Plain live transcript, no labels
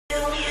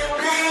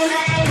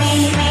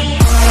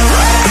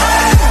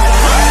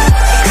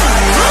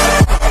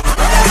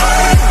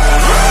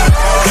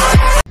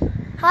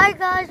Hi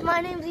guys,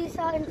 my name is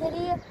Isa and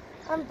today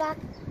I'm back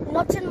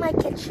not in my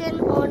kitchen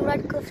on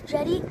Redcliffe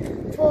Jetty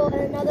for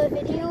another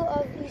video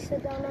of Isa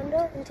Down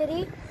Under, and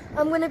today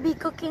I'm going to be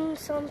cooking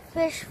some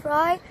fish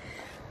fry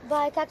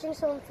by catching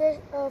some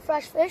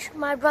fresh fish.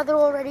 My brother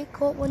already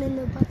caught one in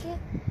the bucket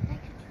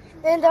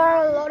and there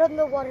are a lot in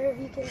the water, if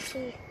you can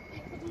see.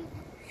 Could you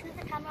shoot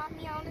the camera at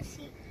me? I want to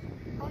see.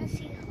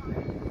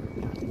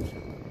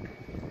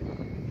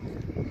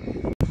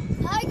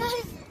 Hi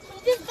guys, I'm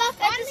just back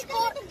at the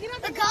spot,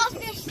 the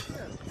Garfish.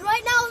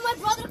 Right now my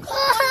brother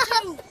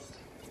caught one too.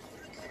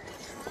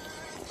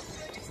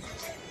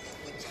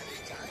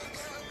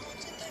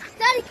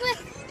 Daddy, quick!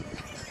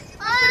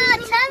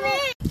 Tell me!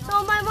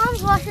 So my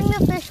mom's washing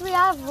the fish we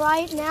have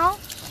right now,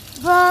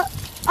 but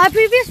our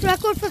previous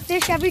record for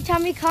fish every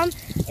time we come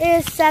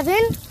is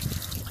 7.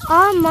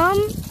 Our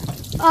mom,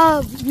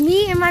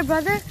 me and my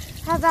brother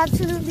have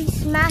absolutely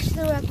smashed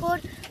the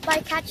record by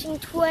catching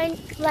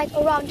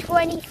around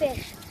 20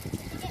 fish.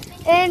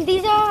 And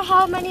these are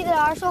how many there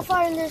are so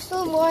far, and there's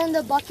still more in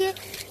the bucket.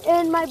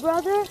 And my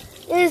brother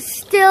is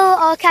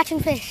still catching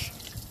fish.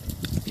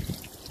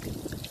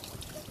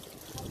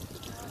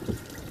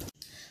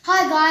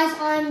 Hi guys,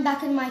 I'm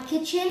back in my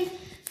kitchen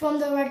from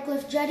the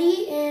Redcliffe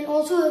Jetty, and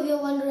also if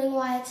you're wondering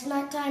why it's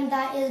nighttime,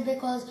 that is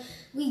because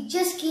we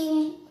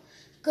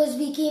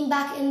came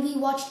back and we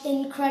watched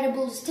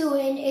Incredibles 2,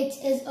 and it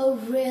is a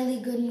really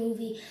good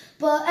movie.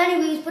 But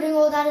anyways, putting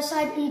all that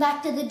aside and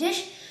back to the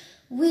dish,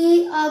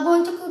 we are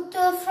going to cook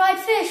the fried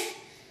fish.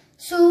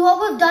 So what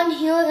we've done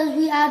here is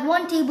we add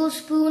 1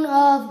 tablespoon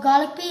of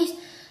garlic paste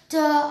to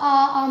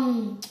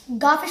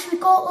garfish we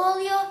caught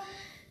earlier.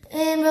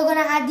 And we're going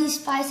to add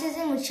these spices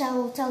in, which I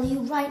will tell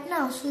you right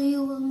now. So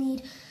you will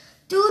need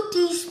 2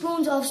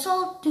 teaspoons of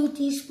salt, 2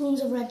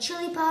 teaspoons of red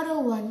chili powder,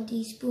 1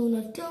 teaspoon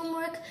of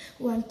turmeric,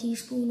 1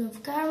 teaspoon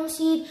of carom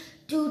seed,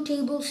 2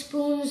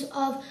 tablespoons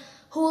of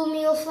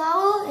wholemeal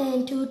flour,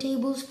 and 2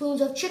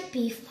 tablespoons of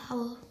chickpea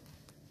flour.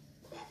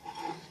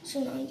 So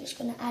now I'm just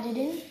going to add it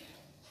in.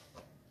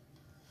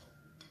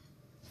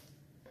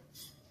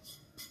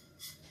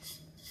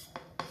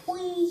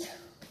 Whee!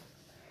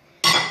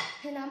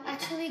 And I'm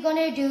actually going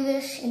to do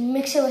this and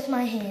mix it with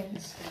my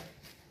hands.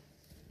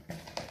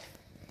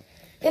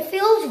 It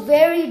feels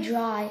very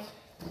dry,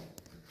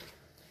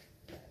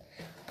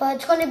 but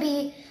it's going to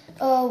be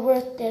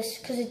worth this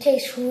because it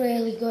tastes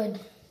really good.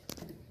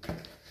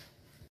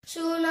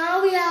 So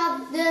now we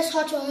have this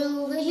hot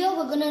oil over here.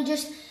 We're going to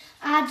just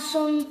add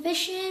some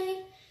fish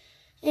in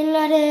and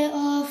let it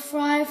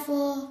fry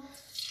for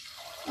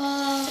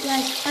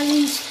at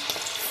least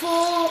 4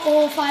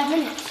 or 5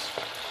 minutes.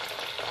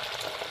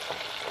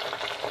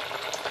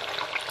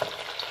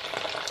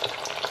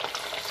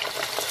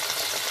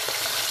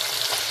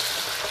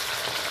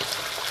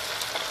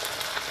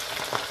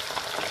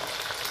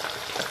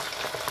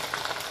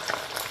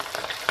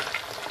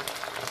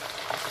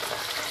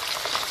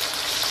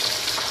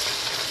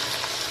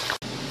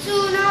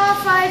 So now our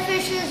fried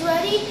fish is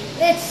ready.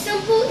 It's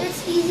simple,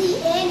 it's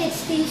easy, and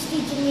it's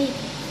tasty to me.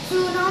 So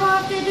now I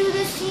have to do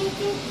the same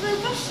thing for the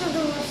rest of the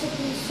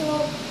recipe.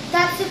 So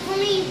that's it for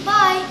me.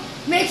 Bye.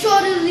 Make sure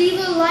to leave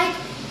a like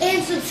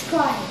and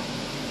subscribe.